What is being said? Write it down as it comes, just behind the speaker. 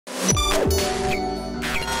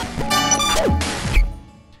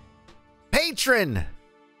Patron,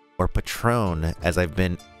 or Patron, as I've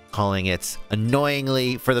been calling it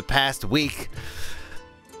annoyingly for the past week,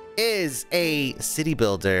 is a city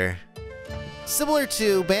builder similar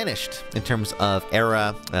to Banished in terms of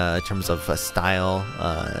era, in terms of style,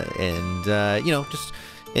 and you know, just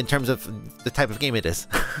in terms of the type of game it is.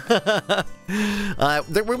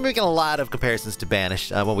 We're making a lot of comparisons to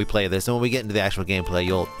Banished when we play this, and when we get into the actual gameplay,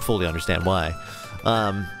 you'll fully understand why.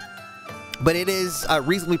 But it is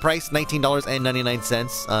reasonably priced,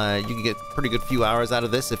 $19.99. You can get pretty good few hours out of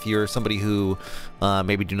this if you're somebody who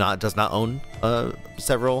maybe does not own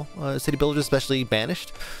several city builders, especially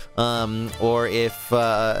Banished, or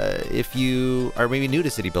if you are maybe new to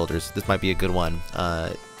city builders, this might be a good one.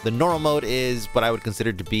 The normal mode is what I would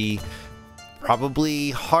consider to be probably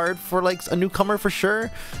hard for like a newcomer for sure,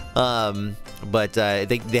 but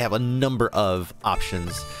they have a number of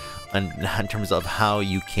options in terms of how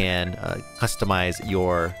you can customize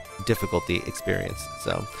your difficulty experience.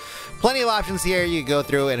 So plenty of options here you can go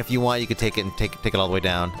through, and if you want, you could take it all the way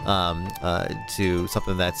down to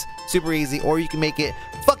something that's super easy, or you can make it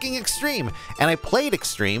fucking extreme. And I played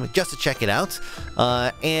extreme just to check it out,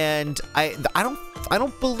 and I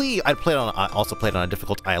don't believe I also played on a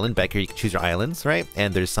difficult island. Back here you can choose your islands, right?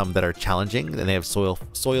 And there's some that are challenging, and they have soil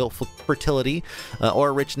fertility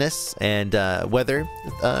or richness and weather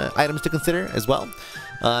items to consider as well.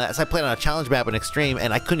 So I played on a challenge map in extreme,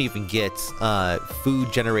 and I couldn't even get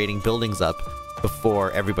food generating buildings up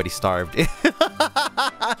before everybody starved.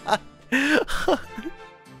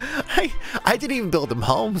 I didn't even build them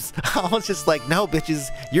homes. I was just like, no, bitches,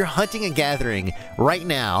 you're hunting and gathering right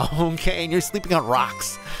now, okay? And you're sleeping on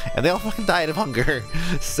rocks. And they all fucking died of hunger.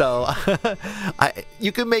 So,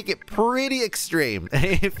 you can make it pretty extreme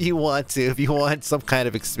if you want to, if you want some kind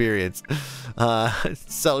of experience.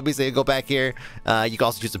 So let me say, go back here. You can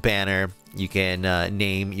also choose a banner. You can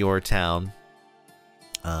name your town.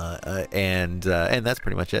 And that's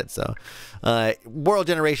pretty much it. So, world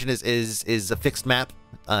generation is a fixed map,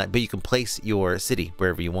 but you can place your city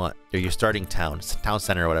wherever you want, or your starting town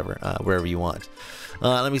center or whatever, wherever you want.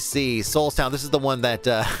 Let me see, Souls Town. This is the one that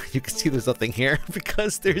you can see there's nothing here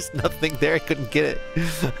because there's nothing there. I couldn't get it.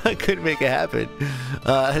 I couldn't make it happen.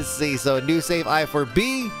 Let's see. So new save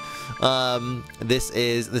I4B. This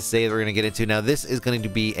is the save we're gonna get into now. This is going to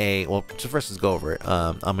be a, well, so first let's go over it.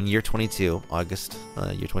 I'm in year 22, August,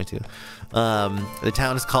 year 22. The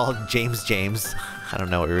town is called James. I don't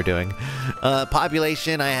know what we were doing.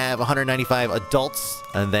 Population, I have 195 adults,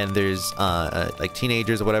 and then there's like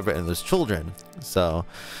teenagers or whatever, and there's children. So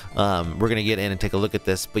we're gonna get in and take a look at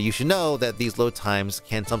this, but you should know that these load times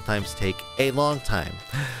can sometimes take a long time.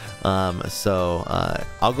 So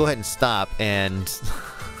I'll go ahead and stop and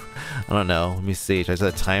I don't know. Let me see. Should I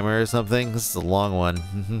set a timer or something? This is a long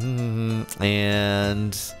one.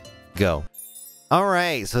 And go. All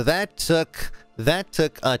right. So that took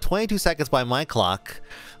 22 seconds by my clock.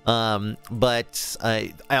 But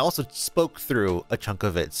I also spoke through a chunk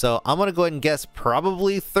of it. So I'm gonna go ahead and guess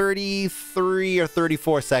probably 33 or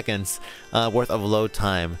 34 seconds worth of load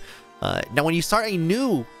time. Now, when you start a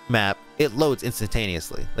new map, it loads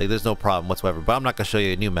instantaneously. Like, there's no problem whatsoever. But I'm not going to show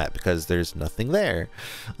you a new map because there's nothing there.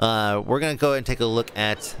 We're going to go ahead and take a look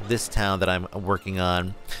at this town that I'm working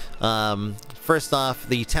on. First off,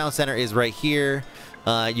 the town center is right here.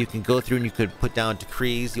 You can go through and you could put down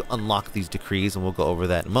decrees. You unlock these decrees, and we'll go over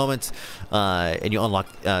that in a moment. And you unlock,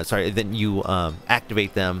 then you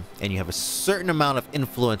activate them, and you have a certain amount of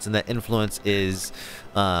influence, and that influence is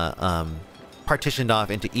partitioned off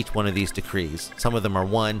into each one of these decrees. Some of them are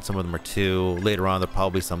 1, some of them are 2. Later on, there'll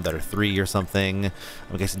probably some that are 3 or something.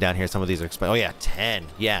 I'm guessing down here, some of these are oh yeah, 10.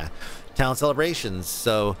 Yeah, town celebrations.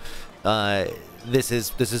 So this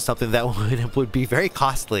is something that would be very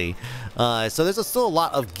costly. So there's still a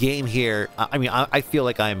lot of game here. I mean, I feel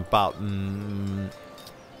like I'm about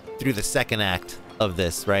through the second act of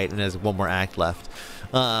this, right? And there's one more act left.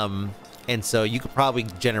 And so you could probably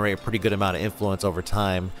generate a pretty good amount of influence over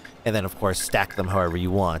time, and then of course stack them however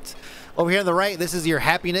you want. Over here on the right, this is your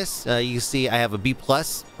happiness. You see I have a B+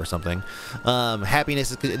 or something.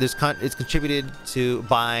 Happiness is contributed to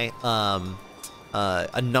by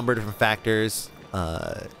a number of different factors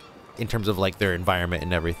in terms of like their environment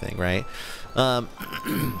and everything, right?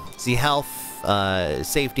 See health,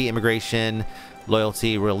 safety, immigration,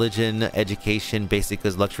 loyalty, religion, education, basic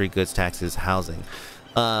goods, luxury goods, taxes, housing.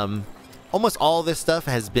 almost all this stuff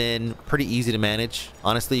has been pretty easy to manage.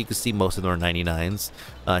 Honestly, you can see most of them are 99s.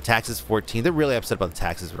 Taxes 14. They're really upset about the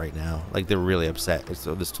taxes right now. Like, they're really upset.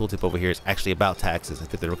 So this tooltip over here is actually about taxes. I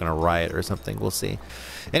think they're going to riot or something. We'll see.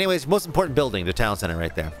 Anyways, most important building, the town center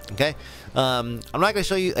right there. Okay. I'm not going to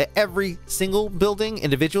show you every single building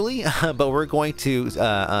individually, but we're going to.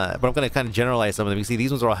 But I'm going to kind of generalize some of them. You see,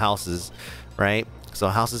 these ones are all houses, right? So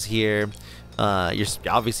houses here.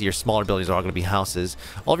 Obviously your smaller buildings are all going to be houses.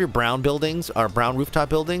 All of your brown buildings are brown rooftop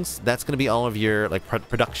buildings. That's going to be all of your like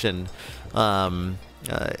production, and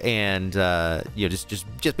you know, just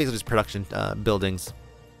basically just production buildings.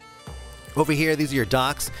 Over here, these are your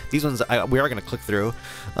docks. These ones we are going to click through.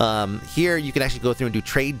 Here you can actually go through and do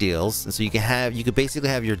trade deals, and so you could basically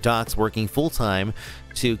have your docks working full time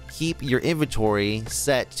to keep your inventory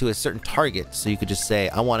set to a certain target. So you could just say,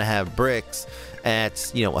 I want to have bricks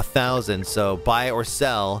at 1,000, so buy or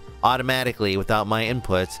sell automatically without my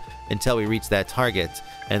input until we reach that target,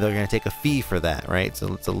 and they're going to take a fee for that, right?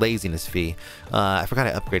 So it's a laziness fee. I forgot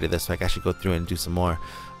I upgraded this, so I can actually go through and do some more.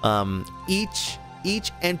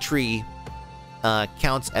 Each entry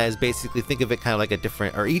counts as, basically, think of it kind of like a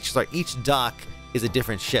different, or each dock is a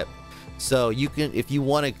different ship. So you can, if you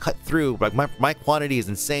want to cut through, like my quantity is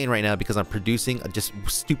insane right now because I'm producing just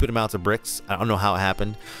stupid amounts of bricks. I don't know how it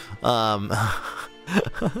happened.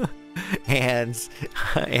 and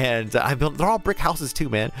I built, they're all brick houses too,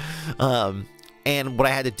 man. And what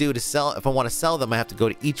I had to do to sell, if I want to sell them, I have to go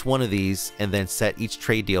to each one of these and then set each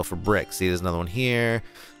trade deal for bricks. See, there's another one here.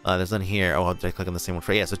 There's none here. Oh, did I click on the same one?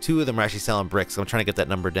 Yeah, so 2 of them are actually selling bricks. So I'm trying to get that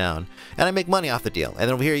number down, and I make money off the deal. And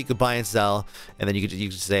then over here, you could buy and sell, and then you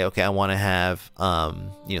could say, okay, I want to have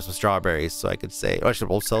some strawberries. So I could say, oh,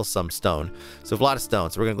 we'll sell some stone. So we have a lot of stone.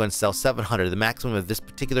 So we're gonna go and sell 700. The maximum of this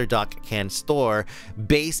particular dock can store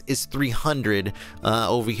base is 300.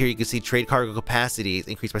 Over here, you can see trade cargo capacity is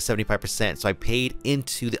increased by 75%. So I paid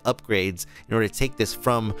into the upgrades in order to take this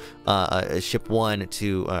from ship 1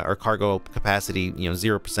 to our cargo capacity,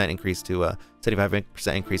 0% increase to a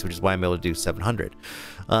 75% increase, which is why I'm able to do 700.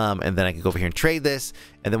 And then I can go over here and trade this.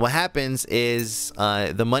 And then what happens is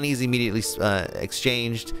the money is immediately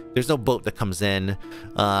exchanged. There's no boat that comes in.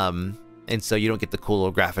 And so you don't get the cool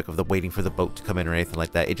little graphic of the waiting for the boat to come in or anything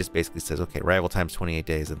like that. It just basically says, okay, arrival time's 28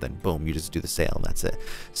 days, and then boom, you just do the sale, and that's it.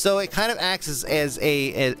 So it kind of acts as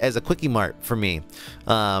a quickie mart for me.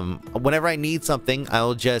 Whenever I need something, I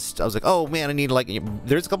was like, oh man, I need, like,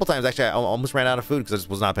 there's a couple times actually I almost ran out of food because I just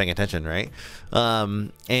was not paying attention, right?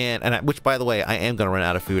 Which, by the way, I am gonna run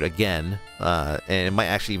out of food again, and it might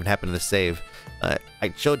actually even happen in the save. I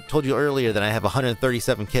told you earlier that I have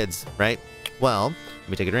 137 kids, right? Well, let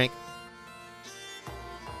me take a drink.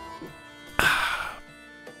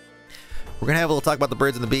 We're gonna have a little talk about the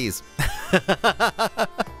birds and the bees.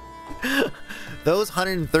 Those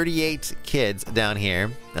 138 kids down here,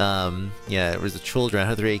 yeah, it was the children,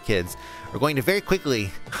 138 kids, are going to very quickly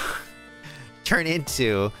turn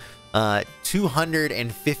into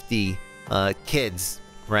 250 kids,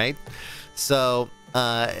 right? So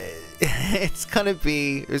it's gonna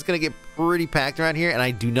get pretty packed around here, and I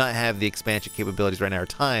do not have the expansion capabilities right now or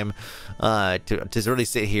time to really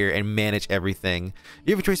sit here and manage everything.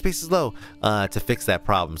 Your inventory space is low to fix that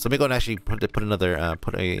problem. So let me go and actually put another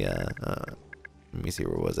let me see,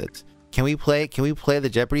 where was it? Can we play the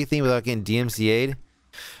Jeopardy theme without getting DMCA'd?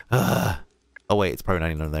 Oh wait, it's probably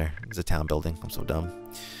not even there. It's a town building. I'm so dumb.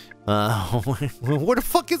 Where the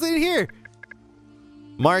fuck is it here?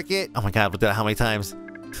 Market. Oh my god, I've looked at it how many times?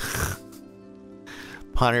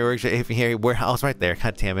 Pottery workshop here, warehouse right there.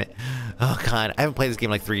 God damn it. Oh god, I haven't played this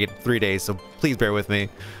game like three days, so please bear with me.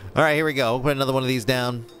 All right, here we go. We'll put another one of these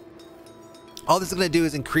down. All this is gonna do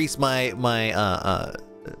is increase my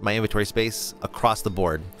inventory space across the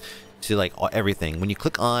board to like everything. When you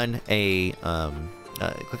click on a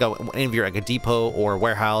click on any of your, like, a depot or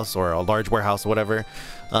warehouse or a large warehouse or whatever,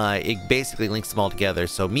 it basically links them all together.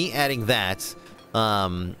 So me adding that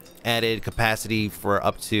added capacity for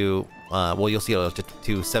up to well, you'll see it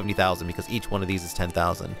to 70,000 because each one of these is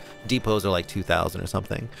 10,000. Depots are like 2,000 or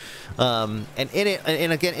something. And in it,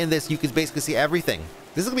 and again in this, you can basically see everything.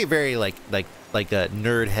 This is gonna be a very like a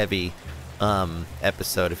nerd heavy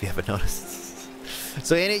episode, if you haven't noticed.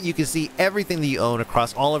 So in it, you can see everything that you own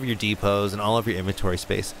across all of your depots and all of your inventory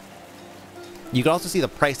space. You can also see the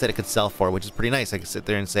price that it could sell for, which is pretty nice. I can sit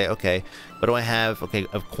there and say, okay, what do I have, okay,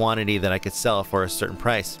 of quantity that I could sell for a certain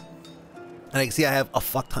price? And I can see I have a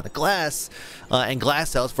fuck ton of glass, and glass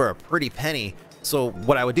sells for a pretty penny. So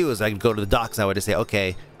what I would do is I would go to the docks and I would just say,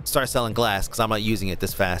 okay, start selling glass because I'm not using it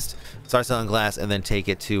this fast. Start selling glass and then take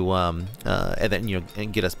it to, and then,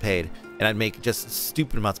 and get us paid. and I'd make just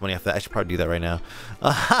stupid amounts of money off that. I should probably do that right now.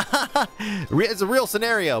 It's a real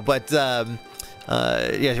scenario, but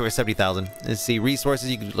yeah, we're 70,000. Let's see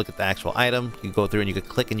resources. You can look at the actual item. You can go through and you could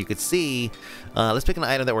click and you could see. Let's pick an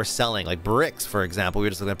item that we're selling, like bricks, for example. We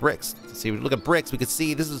were just looking at bricks. See, we look at bricks. We could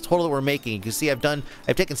see this is the total that we're making. You can see I've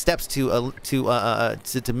taken steps to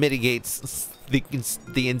mitigate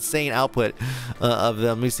the insane output of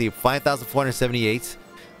them. Let me see, 5,478,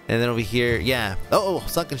 and then over here, yeah. Oh,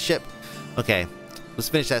 sunken ship. Okay, let's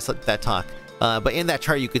finish that talk. But in that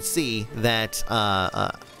chart, you could see that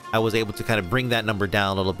I was able to kind of bring that number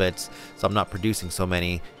down a little bit, so I'm not producing so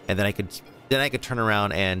many, and then I could turn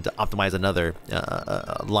around and optimize another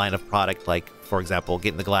line of product, like for example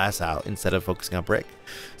getting the glass out instead of focusing on brick.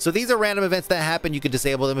 So these are random events that happen. You can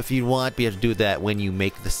disable them if you want, but you have to do that when you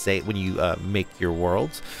make make your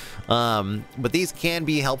worlds. But these can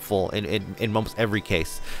be helpful in almost every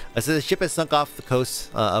case. So the ship has sunk off the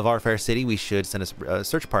coast of our fair city. We should send a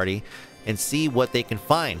search party and see what they can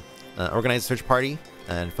find. Organize a search party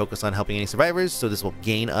and focus on helping any survivors, so this will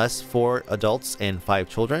gain us 4 adults and 5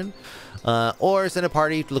 children. Or send a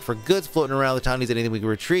party to look for goods floating around the town, needs anything we can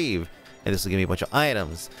retrieve, and this will give me a bunch of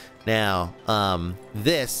items. Now,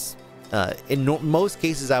 in most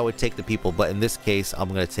cases I would take the people, but in this case I'm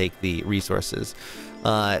going to take the resources.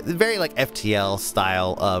 Very like FTL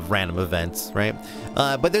style of random events, right?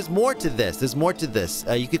 But there's more to this.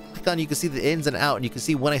 You can click on, you can see the ins and out, and you can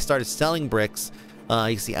see when I started selling bricks.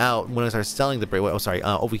 You can see out when I start selling the brick. Oh, sorry.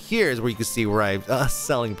 Over here is where you can see where I'm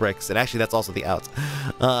selling bricks, and actually that's also the out.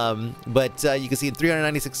 But you can see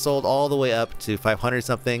 396 sold all the way up to 500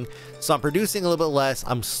 something. So I'm producing a little bit less.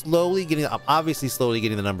 I'm obviously slowly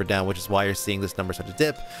getting the number down, which is why you're seeing this number start to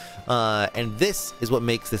dip. And this is what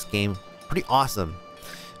makes this game pretty awesome,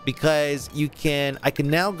 because I can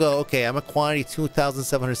now go, okay, I'm a quantity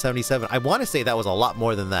 2,777. I want to say that was a lot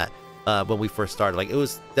more than that. When we first started, like it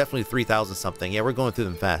was definitely 3,000 something. Yeah, we're going through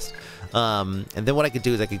them fast. And then what I could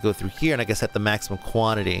do is I could go through here and I could set the maximum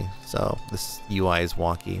quantity. So this UI is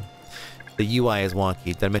wonky. The UI is wonky.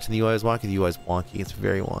 Did I mention the UI is wonky? The UI is wonky. It's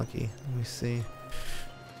very wonky. Let me see.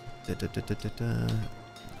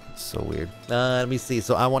 It's so weird. Let me see.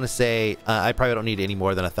 So I want to say I probably don't need any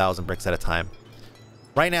more than 1,000 bricks at a time.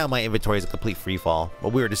 Right now my inventory is a complete free fall,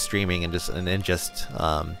 but we were just streaming and then just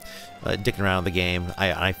dicking around the game.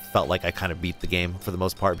 I felt like I kind of beat the game for the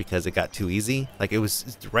most part because it got too easy. Like it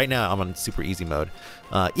was, right now I'm on super easy mode,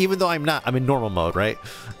 even though I'm in normal mode, right?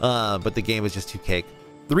 But the game is just too cake.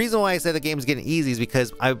 The reason why I say the game is getting easy is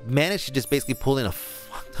because I managed to just basically pull in a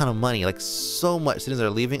fuck ton of money, like so much. Citizens are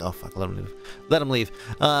leaving. Oh fuck, let them leave.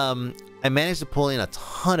 I managed to pull in a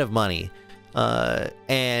ton of money.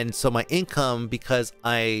 And so my income, because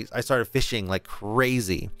I started fishing like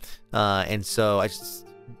crazy, and so I just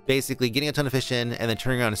basically getting a ton of fish in and then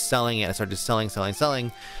turning around and selling it. I started just selling,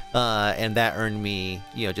 and that earned me,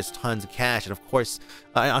 just tons of cash. And of course,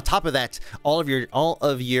 on top of that, all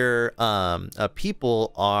of your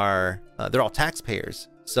people are they're all taxpayers.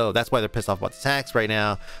 So that's why they're pissed off about the tax right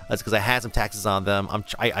now. That's because I had some taxes on them.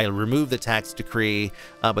 I removed the tax decree,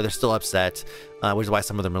 but they're still upset, which is why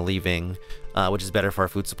some of them are leaving, which is better for our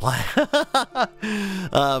food supply.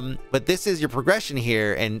 But this is your progression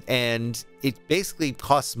here, and it basically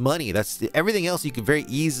costs money. That's everything else you can very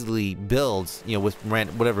easily build, with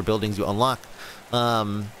whatever buildings you unlock,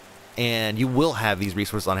 and you will have these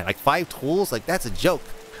resources on it. Like 5 tools, like that's a joke.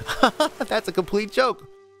 That's a complete joke.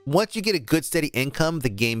 Once you get a good steady income, the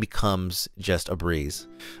game becomes just a breeze.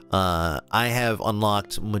 I have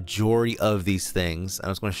unlocked majority of these things. I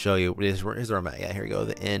was going to show you. Here's where I'm at. Yeah, here we go.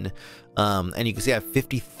 The inn. And you can see I have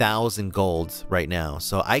 50,000 golds right now.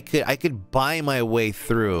 So I could buy my way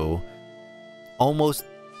through almost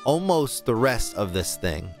the rest of this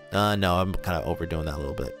thing. No, I'm kind of overdoing that a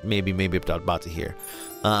little bit. Maybe about to here.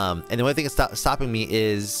 And the only thing that's stopping me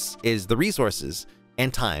is the resources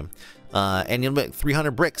and time. And you'll make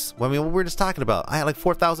 300 bricks. Well, I mean, what we were just talking about, I had like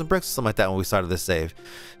 4,000 bricks or something like that when we started this save.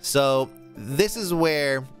 So this is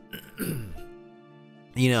where,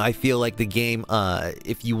 I feel like the game,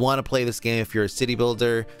 if you want to play this game, if you're a city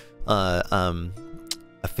builder,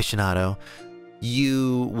 aficionado,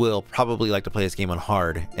 you will probably like to play this game on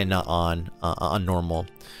hard and not on normal.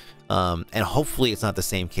 And hopefully it's not the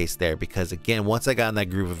same case there, because again, once I got in that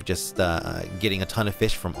groove of just getting a ton of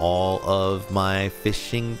fish from all of my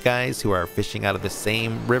fishing guys who are fishing out of the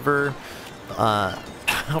same river, or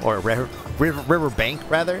river bank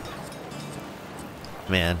rather,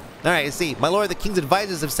 man. All right, let's see. My lord, the king's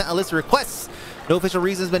advisors have sent a list of requests. No official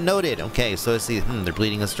reason has been noted. Okay, so let's see. They're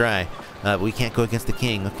bleeding us dry. But we can't go against the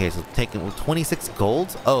king. Okay, so taking 26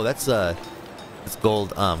 gold. Oh, that's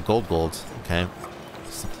gold. Gold. Okay.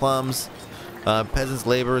 Some plums. Peasants,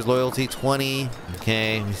 laborers, loyalty, 20.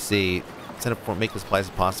 Okay, let me see. Send up for make this supply as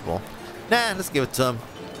possible. Nah, let's give it to him.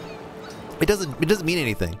 It doesn't mean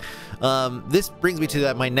anything. This brings me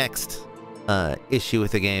to my next issue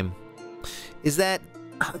with the game. Is that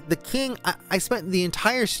the king, I spent the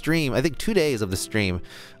entire stream, I think 2 days of the stream,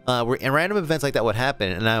 where and random events like that would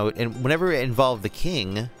happen, and whenever it involved the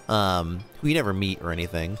king, who you never meet or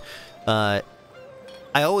anything, I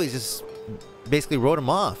always just basically wrote him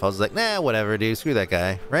off. I was like, nah, whatever, dude, screw that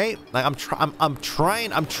guy, right? Like I'm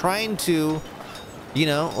trying to, you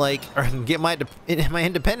know, like get my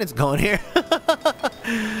independence going here,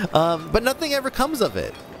 but nothing ever comes of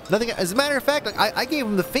it. Nothing. As a matter of fact, like, I gave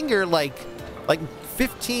him the finger like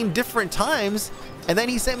 15 different times, and then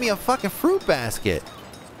he sent me a fucking fruit basket.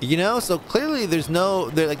 You know, so clearly there's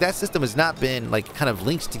like that system has not been like kind of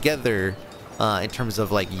linked together in terms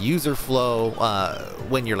of like user flow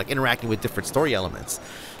when you're like interacting with different story elements,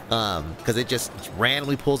 because it just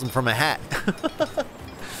randomly pulls them from a hat.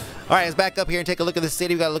 All right, let's back up here and take a look at the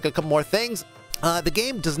city. We got to look at a couple more things. The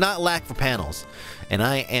game does not lack for panels, and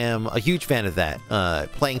I am a huge fan of that.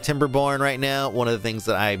 Playing Timberborn right now, one of the things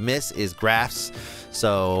that I miss is graphs.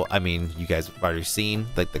 So, I mean, you guys have already seen,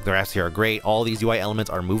 like, the graphs here are great. All these UI elements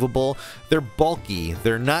are movable. They're bulky.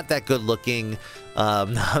 They're not that good looking.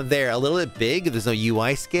 They're a little bit big. There's no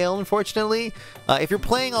UI scale, unfortunately. If you're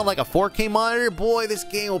playing on, like, a 4K monitor, boy, this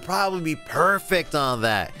game will probably be perfect on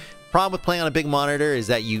that. Problem with playing on a big monitor is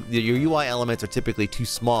that your UI elements are typically too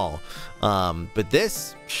small. But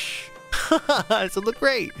this, this will look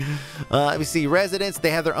great. Let me see, residents,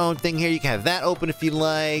 they have their own thing here. You can have that open if you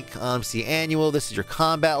like. See, annual, this is your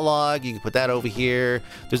combat log. You can put that over here.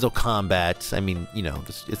 There's no combat. I mean, you know,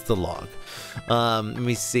 it's the log. Let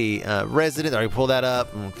me see, resident, already pull that up.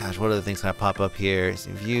 Oh gosh, what other things can I pop up here?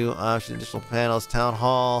 See, view, option, additional panels, town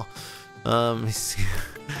hall. Let me see.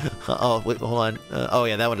 Oh, wait, hold on. Oh,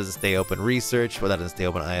 yeah, that one doesn't stay open. Research, well, that doesn't stay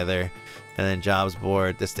open either. And then jobs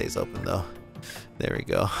board, this stays open, though. There we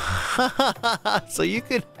go. So you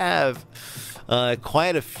could have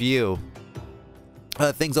quite a few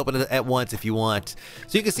things open at once if you want.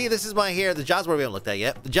 So you can see this is my here. The jobs board we haven't looked at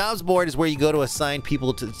yet. The jobs board is where you go to assign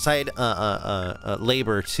people to assign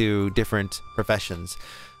labor to different professions.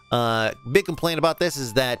 Big complaint about this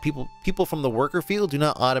is that people from the worker field do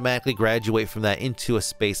not automatically graduate from that into a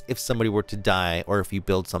space if somebody were to die or if you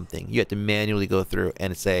build something. You have to manually go through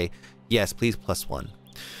and say, yes, please +1.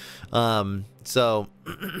 So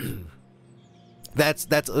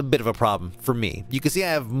that's a bit of a problem for me. You can see I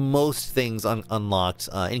have most things unlocked.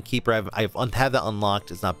 Innkeeper, I've had that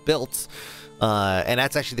unlocked. It's not built. And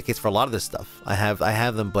that's actually the case for a lot of this stuff. I have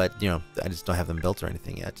them, but you know, I just don't have them built or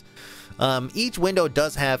anything yet. Each window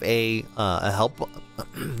does have a help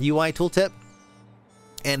UI tooltip,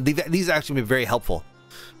 and these actually been very helpful.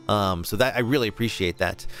 So that I really appreciate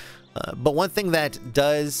that. But one thing that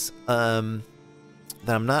does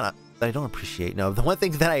that I don't appreciate. No, the one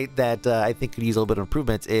thing that I think could use a little bit of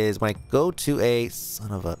improvements is when I go to a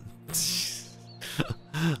son of a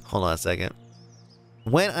hold on a second.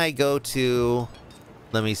 When I go to,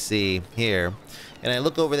 let me see here, and I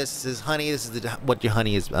look over this is honey. This is what your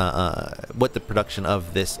honey is, what the production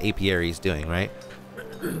of this apiary is doing, right?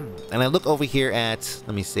 And I look over here at,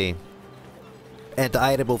 let me see, at the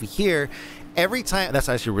item over here. Every time, that's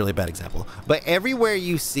actually a really bad example, but everywhere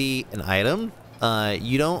you see an item,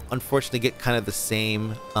 you don't unfortunately get kind of the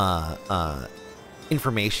same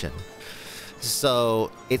information.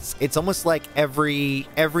 So it's almost like every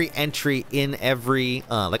entry in every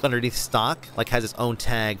like underneath stock like has its own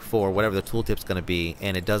tag for whatever the tooltip's going to be,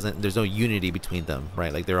 and there's no unity between them,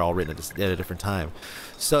 right? Like they're all written at a different time.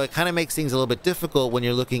 So it kind of makes things a little bit difficult when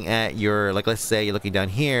you're looking at your, like, let's say you're looking down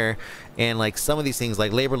here and like some of these things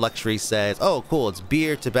like labor luxury says, oh cool, it's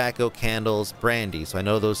beer, tobacco, candles, brandy, so I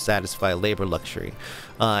know those satisfy labor luxury.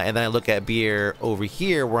 And then I look at beer over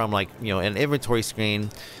here where I'm like, you know, an inventory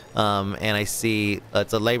screen, and I see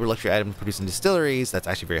it's a labor luxury item produced in distilleries. That's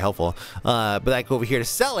actually very helpful. But I go over here to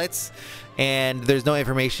sell it, and there's no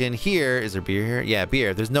information here. Is there beer here? Yeah,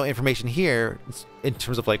 beer. There's no information here in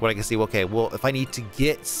terms of like what I can see. Okay, well, if I need to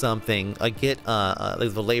get something, I get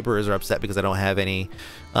like the laborers are upset because I don't have any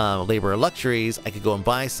labor luxuries. I could go and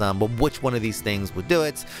buy some, but which one of these things would do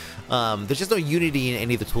it? There's just no unity in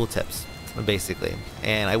any of the tooltips, basically,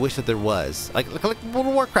 and I wish that there was, like World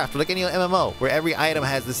of Warcraft or like any MMO where every item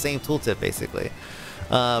has the same tooltip, basically.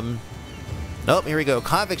 Nope, here we go.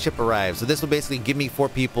 Convict ship arrives. So this will basically give me 4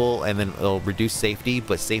 people, and then it'll reduce safety,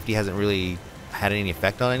 but safety hasn't really had any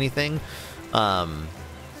effect on anything.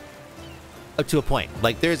 up to a point.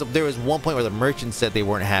 Like there was one point where the merchant said they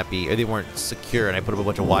weren't happy or they weren't secure, and I put up a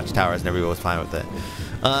bunch of watchtowers and everybody was fine with it.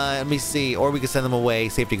 Let me see. Or we could send them away.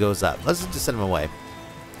 Safety goes up. Let's just send them away.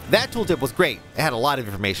 That tooltip was great. It had a lot of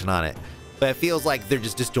information on it, but it feels like they're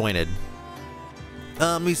just disjointed.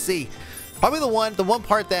 Let me see. Probably the one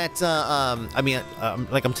part that I mean,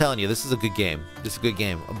 like I'm telling you, this is a good game. This is a good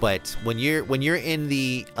game. But when you're in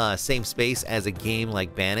the same space as a game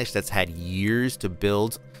like Banished that's had years to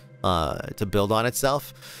build on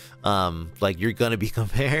itself, like you're gonna be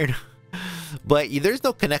compared. But there's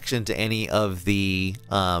no connection to any of the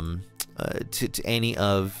to any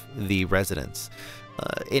of the residents.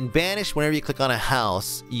 In Banished, whenever you click on a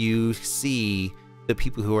house, you see the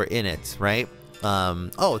people who are in it, right?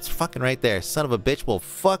 Oh, it's fucking right there. Son of a bitch, will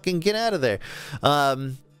fucking get out of there.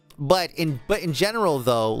 But in general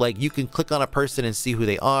though, like you can click on a person and see who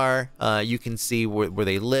they are. You can see where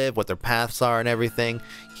they live, what their paths are and everything.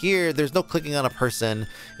 Here, there's no clicking on a person.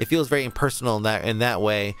 It feels very impersonal in that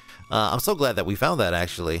way. I'm so glad that we found that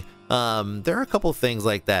actually. There are a couple things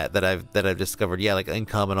like that I've discovered. Yeah, like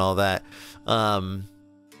income and all that.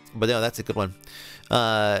 But no, that's a good one.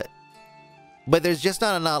 But there's just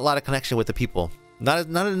not a lot of connection with the people. Not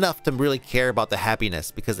enough to really care about the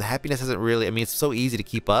happiness, because the happiness isn't really, I mean, it's so easy to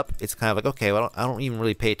keep up. It's kind of like, okay, well, I don't even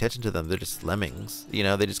really pay attention to them. They're just lemmings. You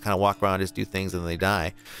know, they just kind of walk around, just do things, and they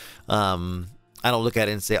die. I don't look at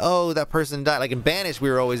it and say, oh, that person died. Like in Banished, we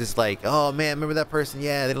were always just like, oh man, remember that person?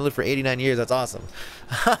 Yeah, they lived for 89 years. That's awesome.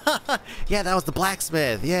 Yeah, that was the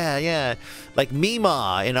blacksmith. Yeah. Like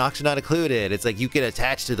Mima in Auction Not Included. It's like you get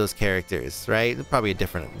attached to those characters, right? Probably a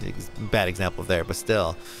different, bad example there, but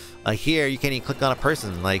still. Here, you can't even click on a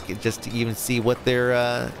person, like just to even see what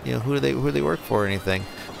their, you know, who they work for or anything.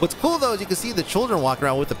 What's cool though is you can see the children walking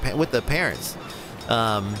around with the parents.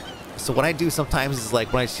 So what I do sometimes is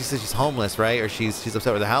like when she says she's homeless, right, or she's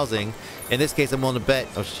upset with the housing. In this case, I'm willing to bet.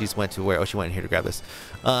 Oh, she went to where? Oh, she went in here to grab this.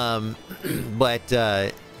 But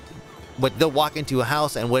they'll walk into a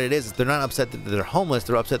house, and what it is they're not upset that they're homeless.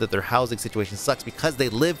 They're upset that their housing situation sucks because they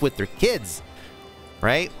live with their kids,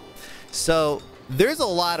 right? So there's a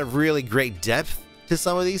lot of really great depth to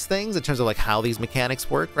some of these things in terms of like how these mechanics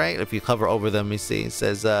work, right? If you cover over them, you see it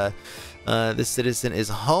says this citizen is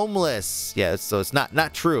homeless. Yeah, so it's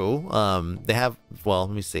not true. They have, well,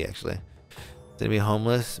 let me see actually. Did it be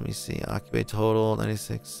homeless? Let me see. Occupied total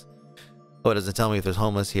 96. Oh, it doesn't tell me if there's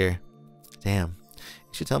homeless here. Damn.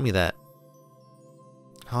 It should tell me that.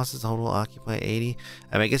 Houses total occupied 80.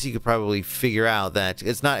 I mean, I guess you could probably figure out that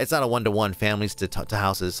it's not a one-to-one families to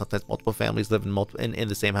houses. Sometimes multiple families live in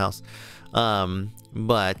the same house.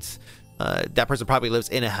 But that person probably lives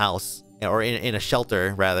in a house or in a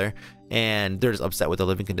shelter rather, and they're just upset with the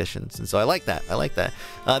living conditions. And so I like that.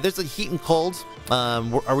 There's a heat and cold.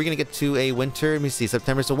 Are we gonna get to a winter? Let me see.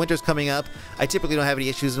 September. So winter's coming up. I typically don't have any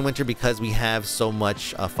issues in winter because we have so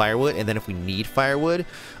much firewood. And then if we need firewood,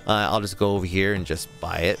 I'll just go over here and just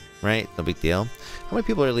buy it. Right? No big deal. How many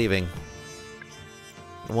people are leaving?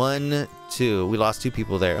 1, 2. We lost 2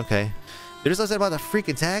 people there. Okay. They're just upset about the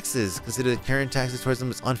freaking taxes. Consider the current taxes towards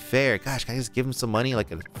them is unfair. Gosh, can I just give them some money,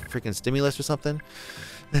 like a freaking stimulus or something?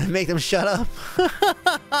 Make them shut up.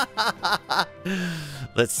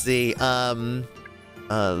 Let's see.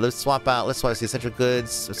 Let's swap out. Let's see essential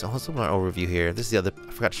goods. So let's look at our overview here. This is the other.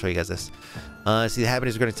 I forgot to show you guys this. See the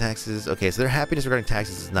happiness regarding taxes. Okay, so their happiness regarding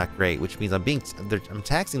taxes is not great, which means I'm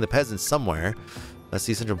taxing the peasants somewhere. Let's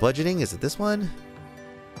see central budgeting. Is it this one?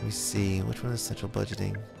 Let me see. Which one is central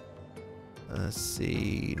budgeting? Let's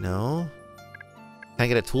see. No. Can I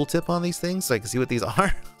get a tooltip on these things so I can see what these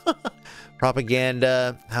are?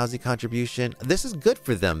 Propaganda, housing contribution. This is good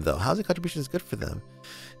for them, though. Housing contribution is good for them.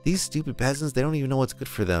 These stupid peasants, they don't even know what's good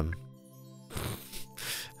for them.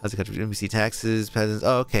 Housing contribution, NBC taxes, peasants.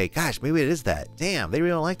 Oh, okay. Gosh, maybe it is that. Damn, they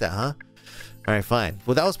really don't like that, huh? All right, fine.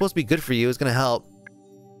 Well, that was supposed to be good for you. It's going to help.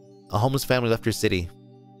 A homeless family left your city.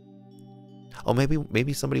 Oh,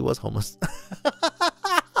 maybe somebody was homeless.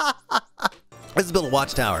 Let's build a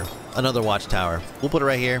watchtower. Another watchtower. We'll put it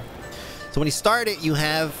right here. So when you start it, you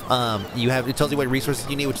have it tells you what resources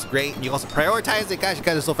you need, which is great, and you also prioritize it. Gosh, you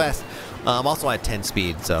guys are so fast. I'm also at 10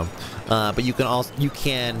 speed, so but you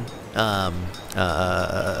can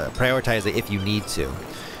prioritize it if you need to.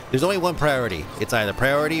 There's only one priority. It's either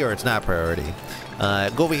priority or it's not priority.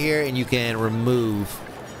 Go over here and you can remove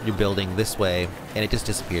your building this way, and it just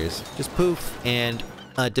disappears. Just poof. And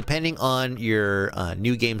depending on your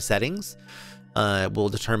new game settings, will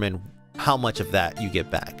determine how much of that you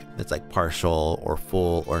get back. It's like partial or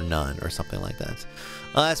full or none or something like that.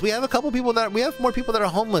 So we have a couple people that, we have more people that are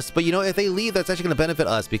homeless, but you know, if they leave, that's actually going to benefit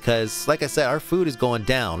us because, like I said, our food is going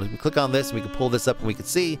down. If we click on this, and we can pull this up and we can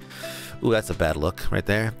see, ooh, that's a bad look right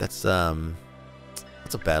there. That's a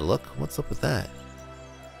bad look. What's up with that?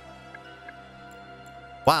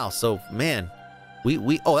 Wow, so man,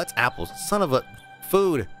 oh, that's apples. Son of a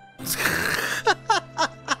food.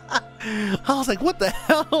 I was like, what the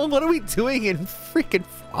hell? What are we doing in freaking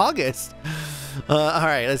August? All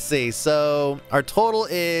right, let's see. So our total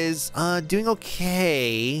is doing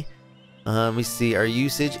okay. Let me see. Our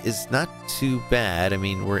usage is not too bad. I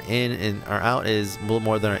mean, we're in and our out is a little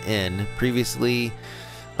more than our in. Previously,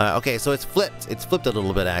 okay, so it's flipped. It's flipped a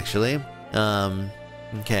little bit actually.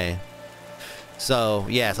 Okay. So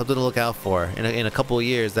yeah, something to look out for. In a couple of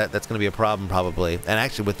years, that's going to be a problem probably. And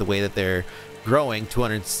actually, with the way that they're growing,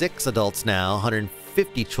 206 adults now,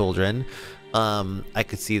 150 children. I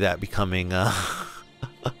could see that becoming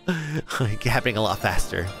happening a lot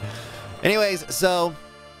faster. Anyways, so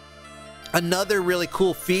another really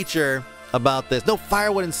cool feature about this. No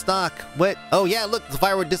firewood in stock. What? Oh yeah, look, the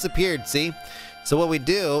firewood disappeared. See? So what we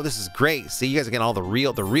do, this is great. See, you guys are getting all the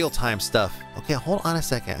real-time stuff. Okay, hold on a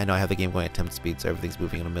second. I know I have the game going at 10 speed, so everything's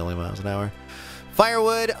moving at 1,000,000 miles an hour.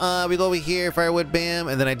 Firewood, we go over here, firewood, bam,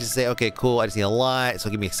 and then I just say, okay, cool, I just need a lot, so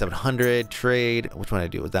give me 700, trade, which one did I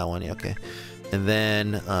do? Was that one? Yeah, okay. And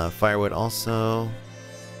then, firewood also,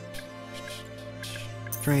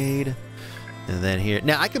 trade, and then here,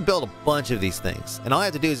 now I can build a bunch of these things, and all I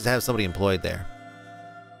have to do is just have somebody employed there.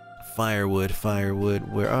 Firewood,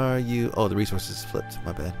 where are you? Oh, the resources flipped,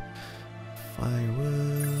 my bad.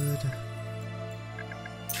 Firewood,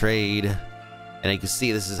 trade. And you can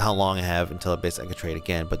see this is how long I have until basically I can trade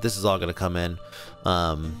again. But this is all going to come in.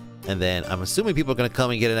 And then I'm assuming people are going to come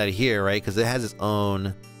and get it out of here, right? Because it has its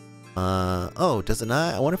own... oh, does it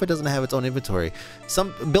not? I wonder if it doesn't have its own inventory.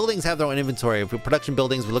 Some buildings have their own inventory. For production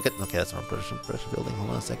buildings, we look at... Okay, that's not a production building. Hold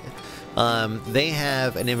on a second. They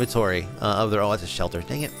have an inventory of their... Oh, that's a shelter.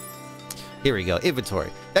 Dang it. Here we go. Inventory.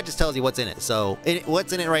 That just tells you what's in it. So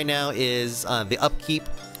what's in it right now is the upkeep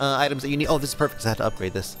items that you need. Oh, this is perfect because I have to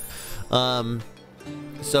upgrade this.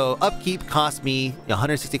 So upkeep costs me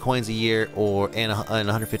 160 coins a year and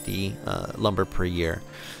 150 lumber per year.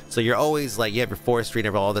 So you're always like, you have your forestry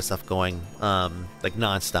and all this stuff going like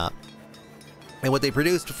non-stop. And what they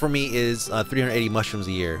produced for me is 380 mushrooms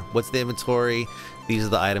a year. What's the inventory? These are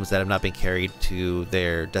the items that have not been carried to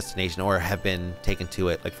their destination or have been taken to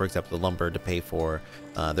it. Like, for example, the lumber to pay for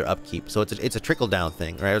their upkeep. So it's a trickle-down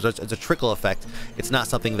thing, right? It's a trickle effect. It's not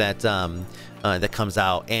something that that comes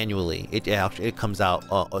out annually. It comes out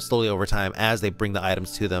slowly over time as they bring the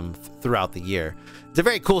items to them throughout the year. It's a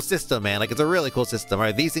very cool system, man. Like, it's a really cool system. All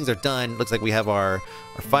right, these things are done. Looks like we have our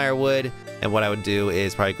firewood. And what I would do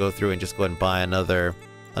is probably go through and just go ahead and buy another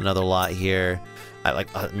lot here. I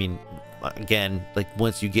mean, again, like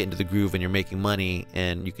once you get into the groove and you're making money,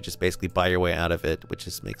 and you could just basically buy your way out of it, which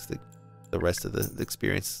just makes the rest of the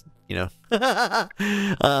experience, you know. I'm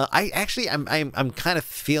kind of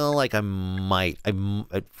feeling like I'm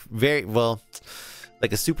very well,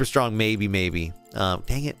 like a super strong maybe.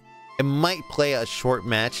 Dang it. I might play a short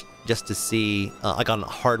match just to see, like on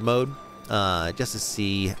hard mode, just to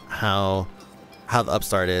see how the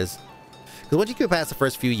upstart is. Because once you get past the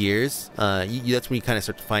first few years, that's when you kind of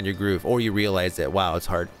start to find your groove, or you realize that, wow, it's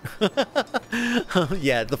hard.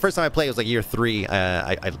 Yeah, the first time I played, it was like year 3.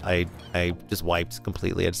 I just wiped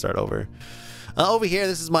completely. I had to start over. Over here,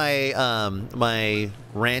 this is my my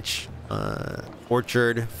ranch,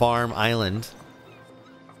 orchard, farm, island.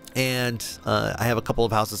 And I have a couple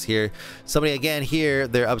of houses here. Somebody again here,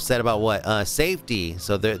 they're upset about what? Safety.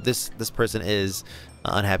 So this person is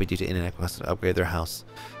unhappy due to internet requests to upgrade their house.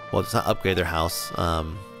 Well, it's not upgrade their house.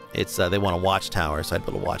 It's they want a watchtower, so I'd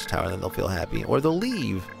build a watchtower, then they'll feel happy, or they'll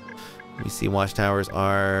leave. Let me see. Watchtowers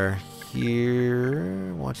are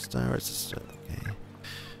here. Watchtowers. Just, okay.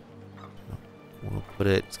 We'll put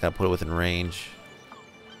it. It's gotta put it within range.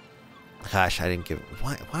 Gosh, I didn't give.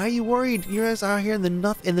 Why are you worried? You guys are out here in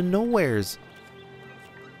the nowheres.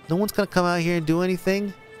 No one's gonna come out here and do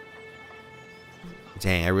anything.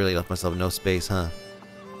 Dang, I really left myself no space, huh?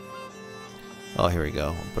 Oh, here we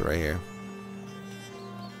go. I'll put it right here.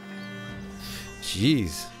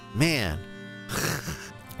 Jeez, man.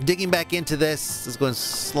 Digging back into this. Let's go and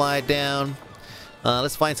slide down.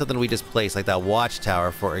 Let's find something we just placed, like that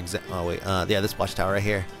watchtower, for example. Oh wait, yeah, this watchtower right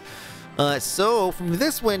here. So from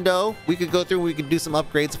this window, we could go through. We could do some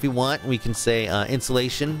upgrades if we want. We can say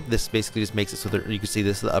insulation. This basically just makes it so that you can see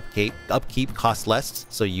this. The upkeep costs less,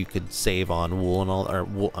 so you could save on wool and all, or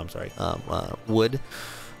wool. I'm sorry, wood.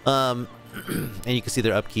 And you can see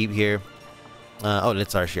their upkeep here. Oh,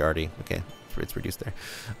 it's actually already okay. it's reduced there.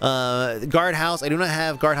 Guardhouse. I do not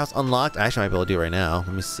have guardhouse unlocked. I actually might be able to do it right now.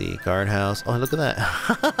 Let me see. Guardhouse. Oh, look at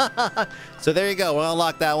that. So there you go. We'll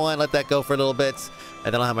unlock that one. Let that go for a little bit.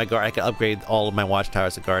 And then I'll have my guard. I can upgrade all of my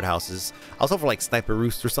watchtowers to guardhouses. I was hoping for like sniper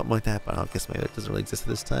roost or something like that, but I guess maybe that doesn't really exist at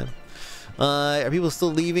this time. Are people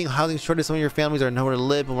still leaving? Housing shortage. Some of your families are nowhere to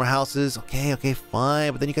live, more houses. Okay,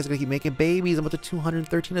 fine. But then you guys are gonna keep making babies. I'm up to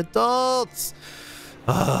 213 adults.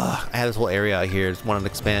 I have this whole area out here. Just wanted to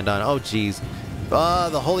expand on. Oh, geez.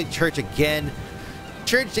 The Holy Church again.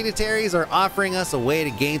 Church dignitaries are offering us a way to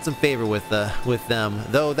gain some favor with them,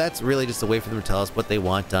 though that's really just a way for them to tell us what they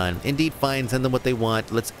want done. Indeed, fine, send them what they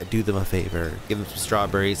want. Let's do them a favor. Give them some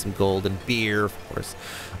strawberries, some gold, and beer, of course.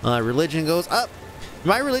 Religion goes up.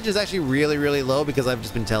 My religion is actually really, really low because I've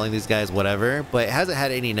just been telling these guys whatever, but it hasn't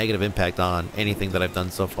had any negative impact on anything that I've done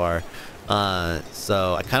so far.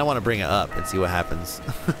 So I kind of want to bring it up and see what happens.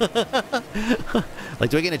 Like,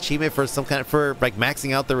 do I get an achievement for some kind of, for like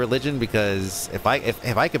maxing out the religion? Because if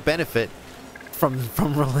I could benefit from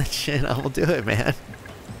religion, I will do it, man.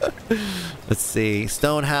 Let's see.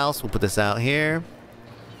 Stone house. We'll put this out here.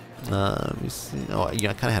 Let me see. Oh,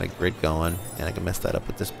 yeah, I kind of had a grid going, and I can mess that up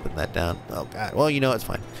with just putting that down. Oh god. Well, you know, it's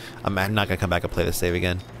fine. I'm not gonna come back and play this save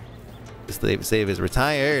again. This save is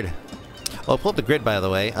retired. Oh, pull up the grid, by the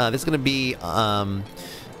way. This is gonna be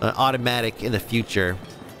automatic in the future.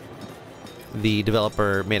 The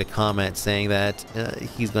developer made a comment saying that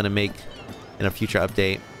he's gonna make in a future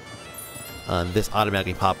update this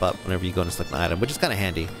automatically pop up whenever you go and select an item, which is kind of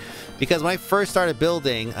handy. Because when I first started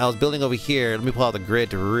building, I was building over here. Let me pull out the grid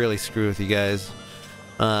to really screw with you guys.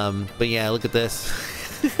 But yeah, look at this.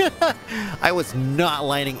 I was not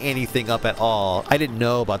lining anything up at all. I didn't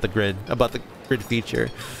know about the grid feature.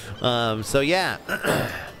 So yeah.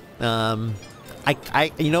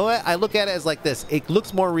 You know what? I look at it as like this. It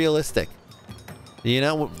looks more realistic. You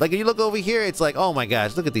know, like if you look over here, it's like, oh my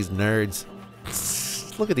gosh, look at these nerds.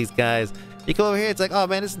 Look at these guys. You come over here, it's like, oh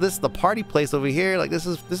man, this is the party place over here. Like this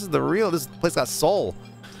is the real. This place got soul,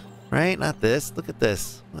 right? Not this. Look at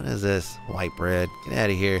this. What is this? White bread. Get out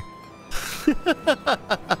of here.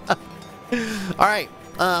 All right.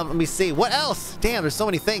 Let me see. What else? Damn, there's so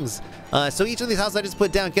many things. So each of these houses I just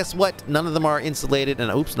put down, guess what? None of them are insulated,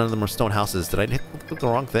 and oops, none of them are stone houses. Did I click the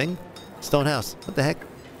wrong thing? Stone house. What the heck?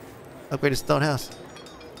 Upgrade to stone house.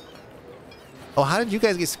 Oh, how did you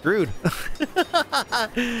guys get screwed?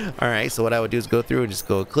 Alright, so what I would do is go through and just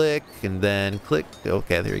go click, and then click.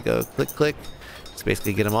 Okay, there we go. Click, click. Just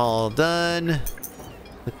basically get them all done.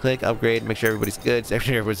 Click, click, upgrade, make sure everybody's good. So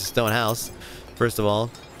everybody's a stone house, first of all.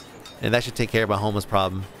 And that should take care of my homeless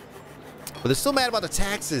problem. But they're still mad about the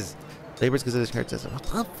taxes. Labor's considered inheritance.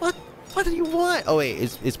 What do you want? Oh,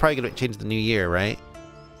 wait, it's probably going to change the new year, right?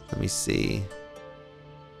 Let me see.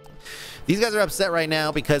 These guys are upset right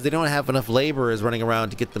now because they don't have enough laborers running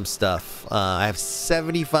around to get them stuff. I have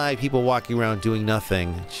 75 people walking around doing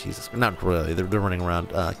nothing. Jesus, not really. They're running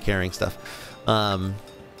around carrying stuff. And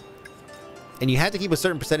you have to keep a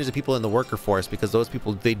certain percentage of people in the worker force because those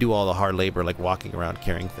people, they do all the hard labor, like walking around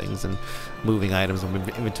carrying things and moving items and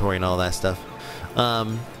inventory and all that stuff.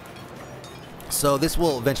 So this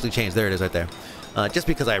will eventually change. There it is right there. Just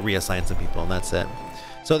because I reassigned some people, and that's it.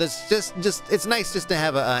 So that's just it's nice just to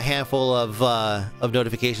have a handful of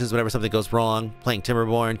notifications whenever something goes wrong. Playing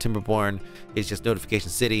Timberborn is just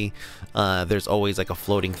notification city. There's always like a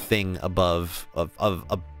floating thing above a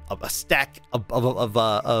stack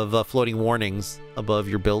of floating warnings above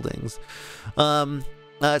your buildings. Something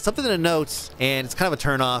to note, and it's kind of a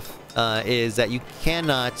turn off, is that you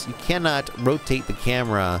cannot rotate the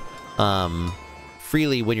camera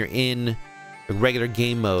freely when you're in regular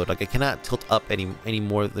game mode. Like I cannot tilt up any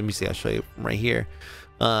more. Let me see, I'll show you right here.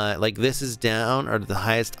 Like this is down, or the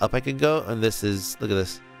highest up I could go, and this is, look at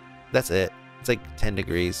this, that's it. It's like 10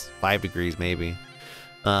 degrees, 5 degrees maybe.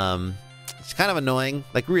 It's kind of annoying,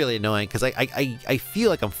 like really annoying, because I feel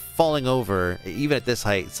like I'm falling over even at this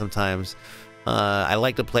height sometimes. I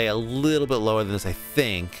like to play a little bit lower than this, I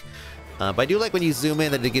think. But I do like when you zoom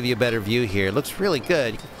in that they give you a better view here. It looks really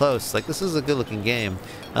good. You get close. Like, this is a good looking game.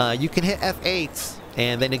 You can hit F8,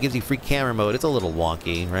 and then it gives you free camera mode. It's a little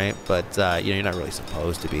wonky, right? But, you know, you're not really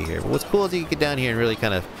supposed to be here. But what's cool is you can get down here and really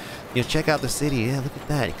kind of, you know, check out the city. Yeah, look at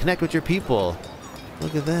that. Connect with your people.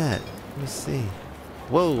 Look at that. Let me see.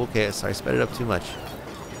 Whoa, okay. Sorry, I sped it up too much.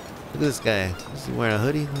 Look at this guy. Is he wearing a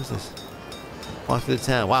hoodie? What is this? Walk through the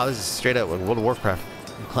town. Wow, this is straight up like World of Warcraft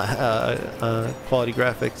quality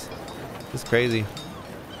graphics. It's crazy.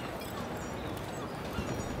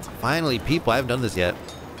 Finally, people. I haven't done this yet.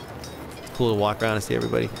 It's cool to walk around and see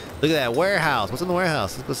everybody. Look at that warehouse. What's in the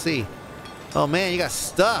warehouse? Let's go see. Oh man, you got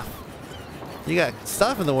stuff. You got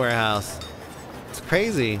stuff in the warehouse. It's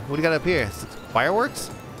crazy. What do you got up here?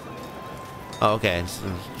 Fireworks? Oh, okay. Just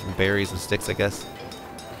some berries and sticks, I guess.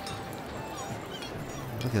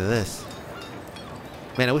 Look at this.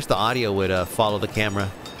 Man, I wish the audio would follow the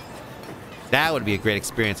camera. That would be a great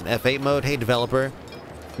experience in F8 mode. Hey, developer.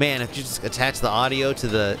 Man, if you just attach the audio to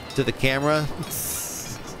the camera.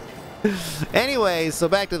 Anyway, so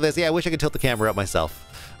back to this. Yeah, I wish I could tilt the camera up myself.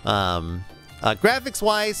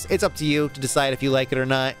 Graphics-wise, it's up to you to decide if you like it or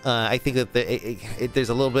not. I think that there's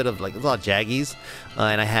a little bit of like a lot of jaggies,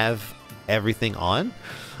 and I have everything on.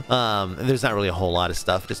 There's not really a whole lot of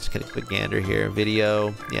stuff. Just to get a quick gander here.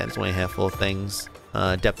 Video, yeah, there's only a handful of things.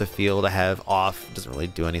 Depth of field I have off. Doesn't really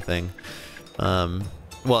do anything.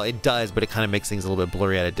 Well, it does, but it kind of makes things a little bit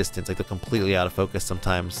blurry at a distance. Like they're completely out of focus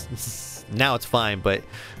sometimes. Now it's fine, but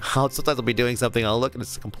sometimes I'll be doing something, I'll look and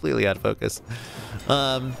it's completely out of focus.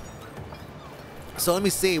 So let me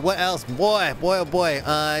see, what else? Boy, oh boy,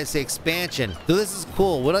 it's the expansion. So this is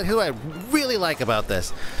cool. What I really like about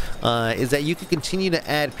this is that you can continue to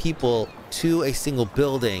add people to a single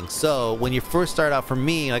building. So when you first start out, for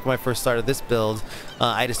me, like when I first started this build,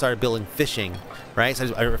 I just started building fishing, right?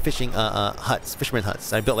 So I fishing huts, fisherman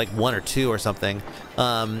huts. I built like 1 or 2 or something,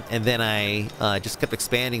 and then I just kept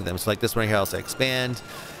expanding them. So like this one here, I'll say expand,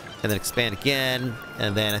 and then expand again,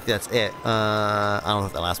 and then I think that's it. I don't know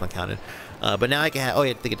if that last one counted. But now I can have, oh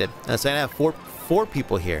yeah, I think it did. So I have four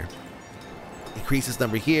people here. Increase this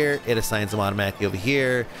number here, it assigns them automatically over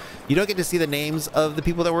here. You don't get to see the names of the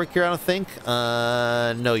people that work here, I don't think.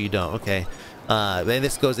 No, you don't, okay. And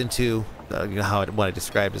this goes into you know, what I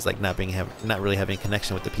described as like not really having a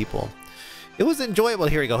connection with the people. It was enjoyable.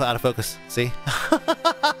 Here we go, out of focus, see? Oh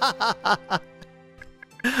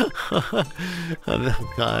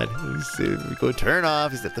god, we go turn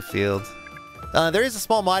off, he's at the field. There is a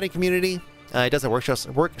small modding community. It does a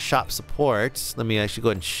workshop support. Let me actually go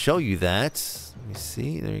ahead and show you that. Let me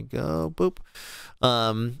see. There you go. Boop.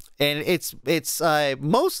 And it's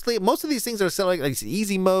mostly, most of these things are set like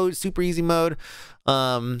easy mode, super easy mode.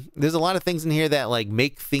 There's a lot of things in here that like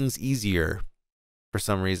make things easier for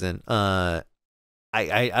some reason. I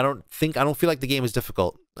don't feel like the game is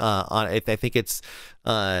difficult. I think it's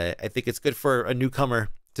good for a newcomer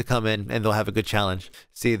to come in and they'll have a good challenge.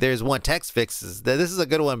 See, there's one text fixes. This is a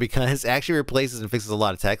good one because it actually replaces and fixes a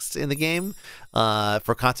lot of text in the game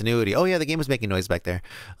for continuity. Oh yeah, the game was making noise back there.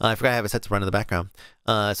 I forgot I have it set to run in the background.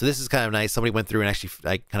 So this is kind of nice. Somebody went through and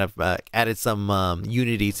actually kind of added some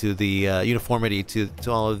unity to the uniformity to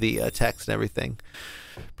all of the text and everything.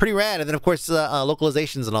 Pretty rad. And then of course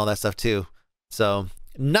localizations and all that stuff too. So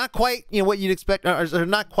not quite, you know, what you'd expect, or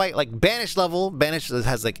not quite like Banished level. Banished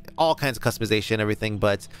has like all kinds of customization, everything,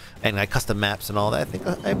 but and like custom maps and all that.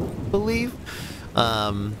 I believe,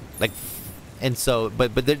 like, and so,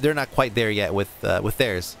 but they're not quite there yet with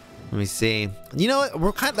theirs. Let me see. You know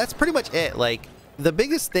what? That's pretty much it. Like the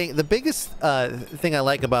biggest thing I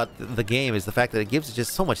like about the game is the fact that it gives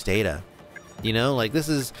just so much data. You know, like this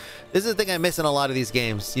is the thing I miss in a lot of these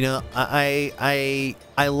games. You know, I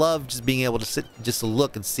love just being able to sit, just to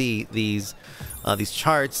look and see these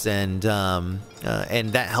charts, and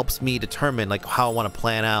that helps me determine like how I want to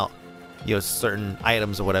plan out, you know, certain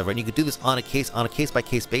items or whatever. And you could do this on a case by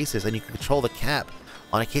case basis, and you can control the cap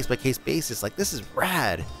on a case by case basis. Like this is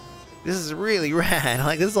rad. This is really rad.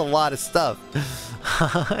 Like this is a lot of stuff.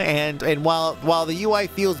 and while the UI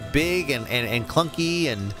feels big and clunky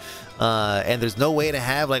and there's no way to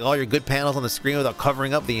have like all your good panels on the screen without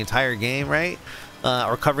covering up the entire game, right?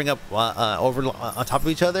 Or covering up over on top of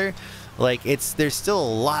each other. Like there's still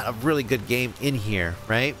a lot of really good game in here,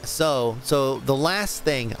 right? So the last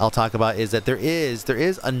thing I'll talk about is that there is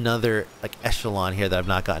another like echelon here that I've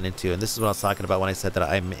not gotten into, and this is what I was talking about when I said that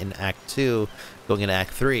I'm in Act 2 going into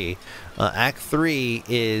Act 3. Act 3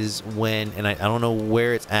 is when, and I don't know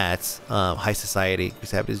where it's at, high society,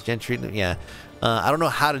 is gentry, yeah. I don't know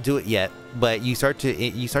how to do it yet, but you start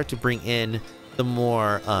to bring in the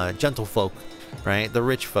more gentle folk, right? The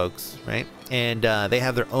rich folks, right? And they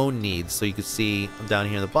have their own needs. So you can see down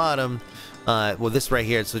here at the bottom, well, this right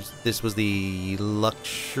here. So this was the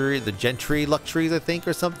gentry luxuries, I think,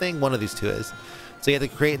 or something. One of these two is. So you have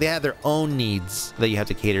to create. They have their own needs that you have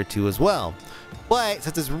to cater to as well. But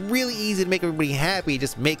since it's really easy to make everybody happy,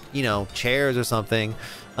 just make, you know, chairs or something.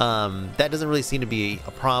 That doesn't really seem to be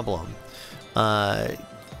a problem. Let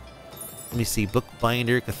me see,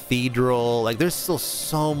 bookbinder, cathedral, like there's still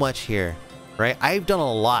so much here, right? I've done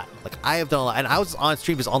a lot, and I was on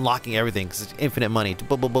stream just unlocking everything because it's infinite money,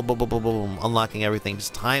 boom, boom, boom, boom, boom, boom, boom, unlocking everything.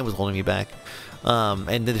 Just time was holding me back.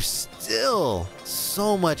 And there's still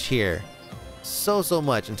so much here, so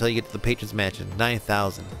much until you get to the Patron's Mansion.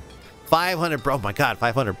 9,000, 500, oh my god,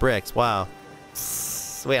 500 bricks, wow.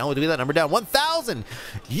 Wait, how do we get that number down? 1,000.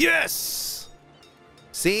 Yes.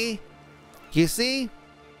 See? You see?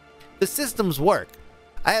 The systems work.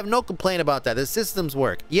 I have no complaint about that. The systems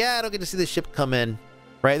work. Yeah, I don't get to see the ship come in.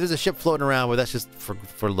 Right? There's a ship floating around, but that's just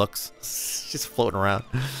for looks. It's just floating around.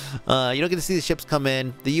 You don't get to see the ships come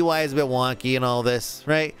in. The UI is a bit wonky and all this,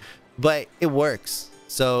 right? But it works.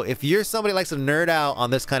 So if you're somebody who likes to nerd out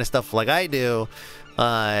on this kind of stuff like I do,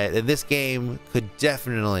 then this game could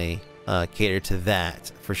definitely cater to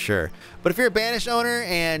that for sure. But if you're a Banished owner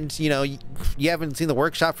and you know you haven't seen the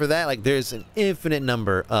workshop for that, like there's an infinite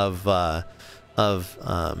number of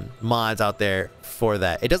mods out there for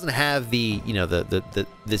that. It doesn't have the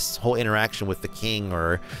this whole interaction with the king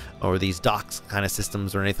or these docks kind of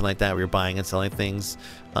systems or anything like that where you're buying and selling things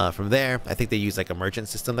from there. I think they use like a merchant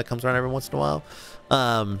system that comes around every once in a while.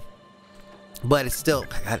 But it's still,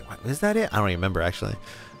 is that it? I don't even remember actually.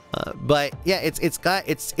 But yeah,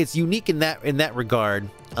 it's unique in that regard.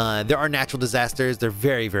 There are natural disasters. They're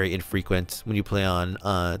very, very infrequent when you play on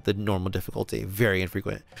the normal difficulty. Very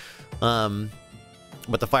infrequent.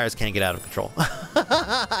 But the fires can get out of control,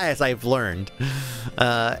 as I've learned.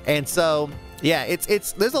 And so yeah,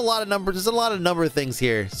 there's a lot of numbers. There's a lot of number of things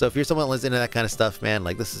here. So if you're someone that lives into that kind of stuff, man,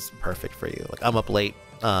 like this is perfect for you. Like I'm up late,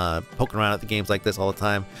 poking around at the games like this all the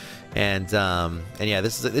time. And yeah,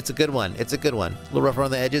 it's a good one. It's a good one. A little rough around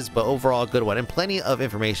the edges, but overall a good one. And plenty of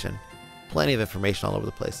information all over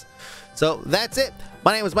the place. So that's it.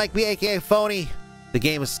 My name is Mike B, aka Fony. The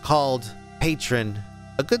game is called Patron.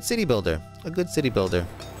 A good city builder. A good city builder.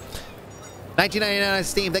 $19.99 on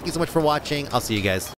Steam. Thank you so much for watching. I'll see you guys.